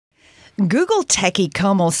Google techie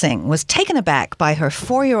Komal Singh was taken aback by her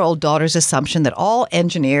 4-year-old daughter's assumption that all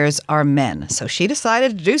engineers are men. So she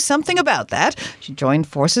decided to do something about that. She joined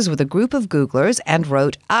forces with a group of Googlers and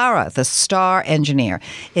wrote Ara, the Star Engineer.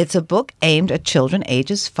 It's a book aimed at children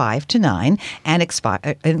ages 5 to 9 and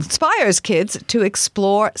inspires kids to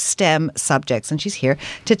explore STEM subjects. And she's here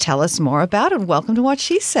to tell us more about it. Welcome to What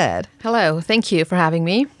She Said. Hello. Thank you for having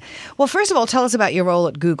me. Well, first of all, tell us about your role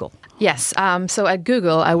at Google. Yes. So at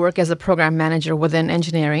Google, I work as a program manager within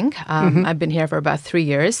engineering. I've been here for about 3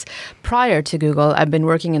 years. Prior to Google, I've been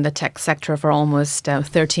working in the tech sector for almost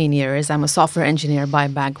 13 years. I'm a software engineer by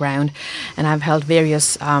background, and I've held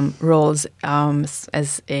various roles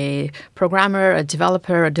as a programmer, a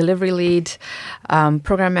developer, a delivery lead,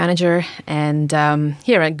 program manager. And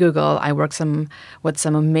here at Google, I work with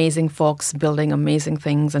some amazing folks building amazing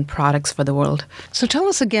things and products for the world. So tell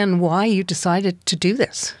us again why you decided to do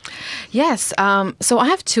this. Yes. So I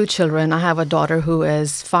have 2 children. I have a daughter who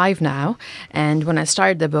is 5 now. And when I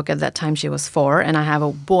started the book, at that time, she was 4. And I have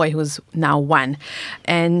a boy who's now 1.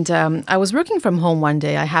 And I was working from home one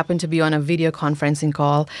day. I happened to be on a video conferencing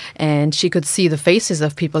call, and she could see the faces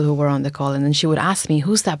of people who were on the call. And then she would ask me,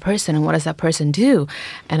 who's that person and what does that person do?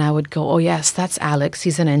 And I would go, oh, yes, that's Alex.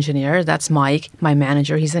 He's an engineer. That's Mike, my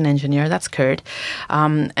manager. He's an engineer. That's Kurt.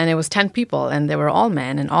 And it was 10 people, and they were all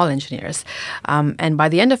men and all engineers. And by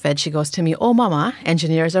the end of it, she goes to me, oh, Mama,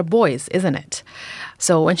 engineers are boys, isn't it?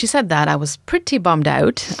 So when she said that, I was pretty bummed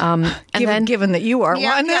out. Given that you are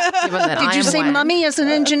one. Did you say Mummy as an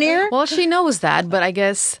engineer? Well, she knows that, but I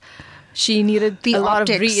guess she needed a lot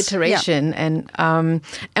of reiteration. Yeah.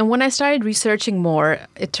 And when I started researching more,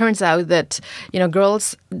 it turns out that,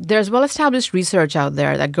 girls, there's well-established research out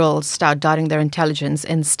there that girls start doubting their intelligence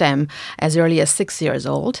in STEM as early as 6 years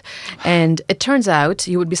old. And it turns out,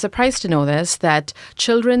 you would be surprised to know this, that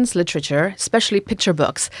children's literature, especially picture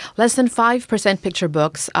books, less than 5% picture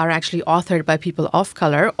books are actually authored by people of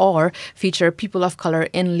color or feature people of color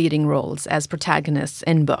in leading roles as protagonists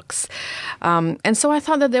in books. And so I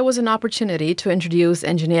thought that there was an opportunity to introduce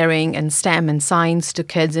engineering and STEM and science to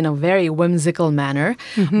kids in a very whimsical manner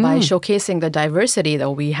by showcasing the diversity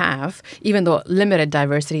that we have, even though limited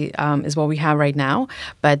diversity is what we have right now.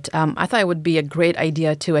 But I thought it would be a great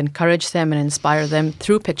idea to encourage them and inspire them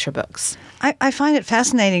through picture books. I find it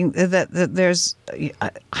fascinating that there's,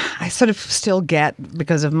 I sort of still get,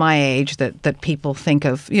 because of my age, that people think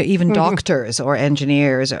of even doctors or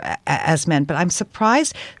engineers as men. But I'm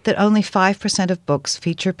surprised that only 5% of books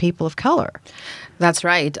feature people of color. That's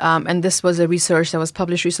right. And this was a research that was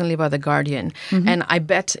published recently by The Guardian. And I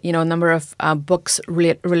bet, a number of books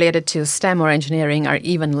related to STEM or engineering are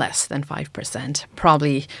even less than 5%.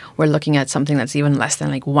 Probably we're looking at something that's even less than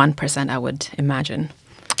like 1%, I would imagine.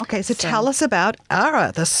 Okay, so tell us about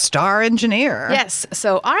Ara, the Star Engineer. Yes,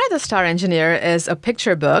 so Ara, the Star Engineer is a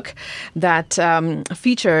picture book that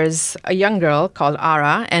features a young girl called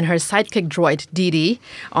Ara and her sidekick droid, Didi,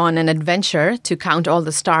 on an adventure to count all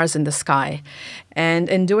the stars in the sky. And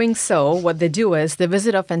in doing so, what they do is they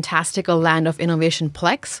visit a fantastical land of innovation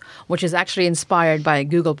Plex, which is actually inspired by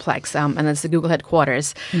Google Plex, and it's the Google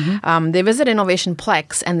headquarters. They visit Innovation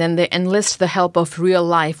Plex, and then they enlist the help of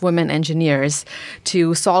real-life women engineers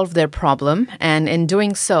to solve their problem. And in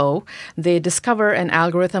doing so, they discover an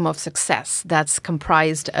algorithm of success that's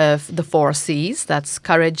comprised of the 4 C's. That's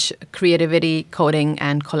courage, creativity, coding,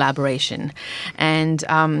 and collaboration. And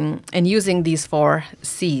in using these 4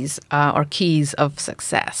 C's, or keys of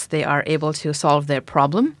success, they are able to solve their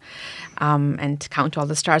problem and count all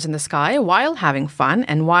the stars in the sky while having fun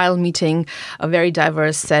and while meeting a very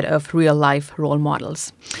diverse set of real-life role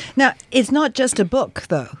models. Now, it's not just a book,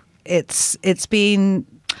 though. It's been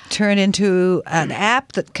turned into an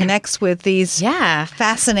app that connects with these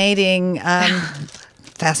fascinating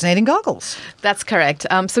goggles. That's correct.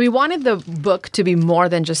 So we wanted the book to be more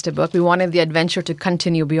than just a book. We wanted the adventure to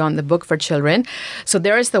continue beyond the book for children. So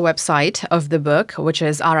there is the website of the book, which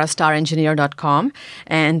is arastarengineer.com.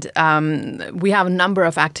 And we have a number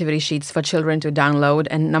of activity sheets for children to download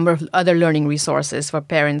and a number of other learning resources for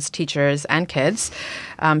parents, teachers, and kids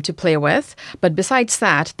to play with. But besides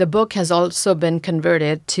that, the book has also been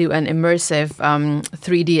converted to an immersive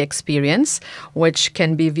 3D experience, which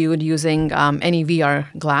can be viewed using any VR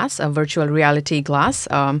glass, a virtual reality glass.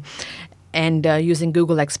 and using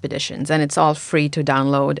Google Expeditions. And it's all free to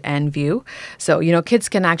download and view. So, kids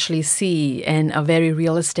can actually see in a very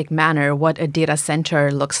realistic manner what a data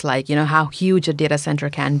center looks like, how huge a data center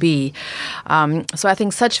can be. So I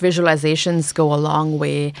think such visualizations go a long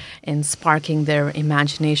way in sparking their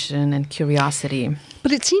imagination and curiosity.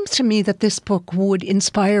 But it seems to me that this book would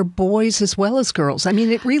inspire boys as well as girls. I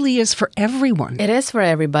mean, it really is for everyone. It is for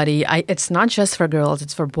everybody. It's not just for girls.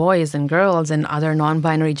 It's for boys and girls and other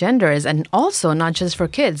non-binary genders, and also not just for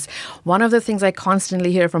kids. One of the things I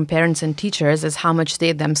constantly hear from parents and teachers is how much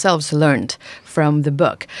they themselves learned from the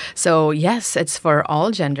book. So yes, it's for all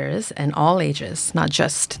genders and all ages, not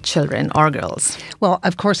just children or girls. Well,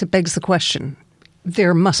 of course, it begs the question.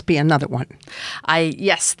 There must be another one.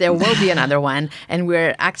 Yes, there will be another one. And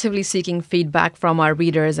we're actively seeking feedback from our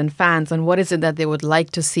readers and fans on what is it that they would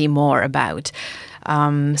like to see more about.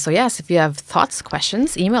 So yes, if you have thoughts,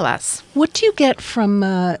 questions, email us. What do you get from,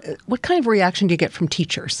 what kind of reaction do you get from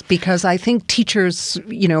teachers? Because I think teachers,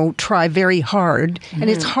 try very hard,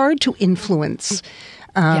 and it's hard to influence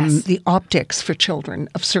the optics for children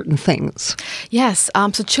of certain things. Yes.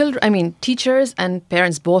 So teachers and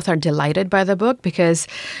parents both are delighted by the book because,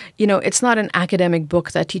 it's not an academic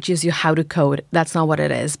book that teaches you how to code. That's not what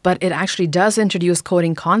it is. But it actually does introduce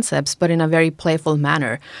coding concepts, but in a very playful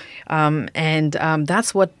manner.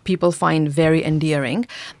 That's what people find very endearing,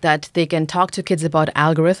 that they can talk to kids about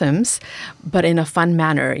algorithms, but in a fun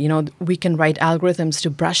manner. We can write algorithms to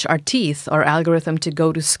brush our teeth or algorithm to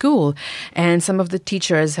go to school. And some of the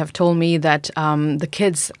teachers have told me that the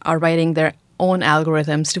kids are writing their own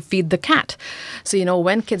algorithms to feed the cat. So,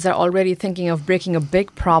 when kids are already thinking of breaking a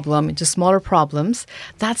big problem into smaller problems,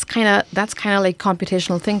 that's kind of like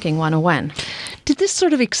computational thinking 101. Did this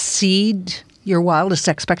sort of exceed your wildest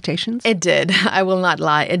expectations? It did. I will not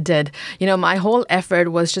lie. It did. My whole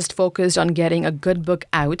effort was just focused on getting a good book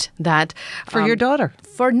out that... For your daughter?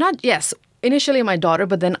 Initially my daughter,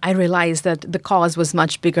 but then I realized that the cause was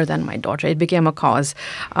much bigger than my daughter. It became a cause.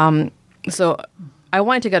 So I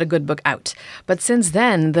wanted to get a good book out. But since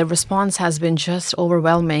then, the response has been just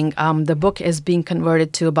overwhelming. The book is being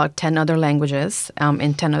converted to about 10 other languages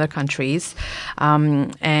in 10 other countries.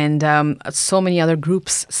 So many other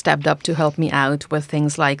groups stepped up to help me out with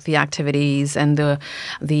things like the activities and the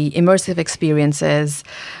immersive experiences.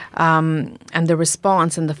 And the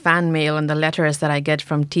response and the fan mail and the letters that I get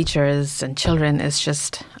from teachers and children is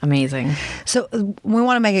just amazing. So we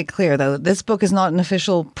want to make it clear, though, this book is not an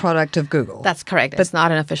official product of Google. That's correct. It's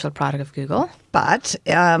not an official product of Google. But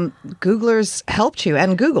Googlers helped you,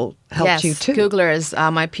 and Google helped you too. Yes,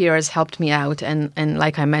 Googlers, my peers helped me out. And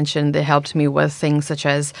like I mentioned, they helped me with things such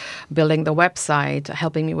as building the website,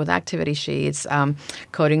 helping me with activity sheets,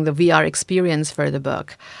 coding the VR experience for the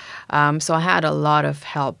book. So I had a lot of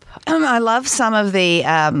help. I love some of the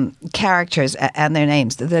characters and their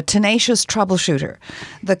names. The tenacious troubleshooter,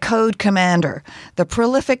 the code commander, the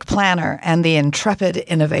prolific planner, and the intrepid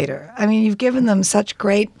innovator. I mean, you've given them such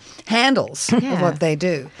great handles of what they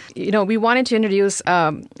do. We wanted to introduce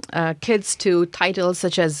kids to titles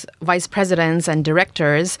such as vice presidents and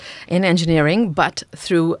directors in engineering, but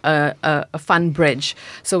through a fun bridge.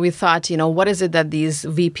 So we thought, what is it that these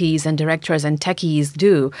VPs and directors and techies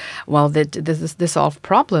do? Well, they solve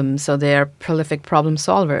problems, so they're prolific problem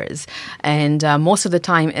solvers. And most of the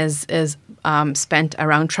time is spent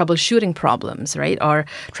around troubleshooting problems, right? Or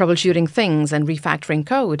troubleshooting things and refactoring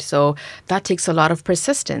code. So that takes a lot of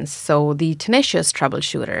persistence. So the tenacious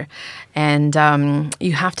troubleshooter. And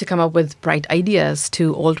you have to come up with bright ideas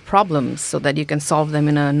to old problems so that you can solve them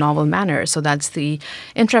in a novel manner. So that's the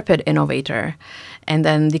intrepid innovator. And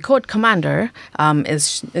then the code commander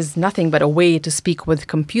is nothing but a way to speak with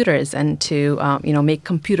computers and to make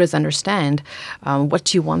computers understand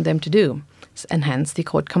what you want them to do. And hence the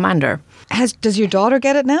code commander. Does your daughter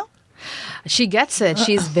get it now? She gets it.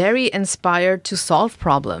 She's very inspired to solve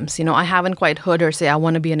problems. I haven't quite heard her say, I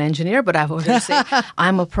want to be an engineer, but I've heard her say,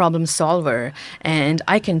 I'm a problem solver and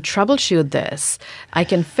I can troubleshoot this. I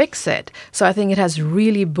can fix it. So I think it has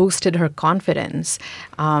really boosted her confidence.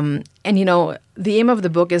 The aim of the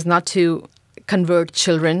book is not to convert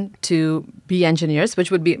children to be engineers, which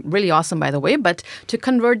would be really awesome, by the way, but to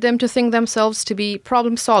convert them to think themselves to be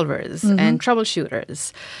problem solvers and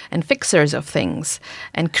troubleshooters and fixers of things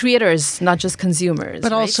and creators, not just consumers.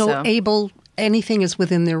 But also able, anything is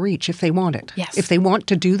within their reach if they want it. Yes. If they want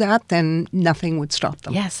to do that, then nothing would stop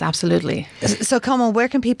them. Yes, absolutely. So, Komal, where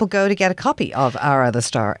can people go to get a copy of Ara the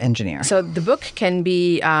Star Engineer? So the book can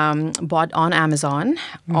be bought on Amazon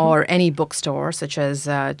or any bookstore, such as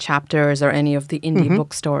Chapters or any of the indie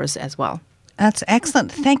bookstores as well. That's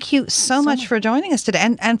excellent. Thank you so much for joining us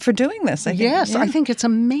today and for doing this. I think. Yes, I think it's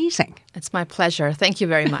amazing. It's my pleasure. Thank you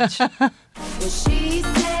very much. She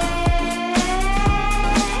said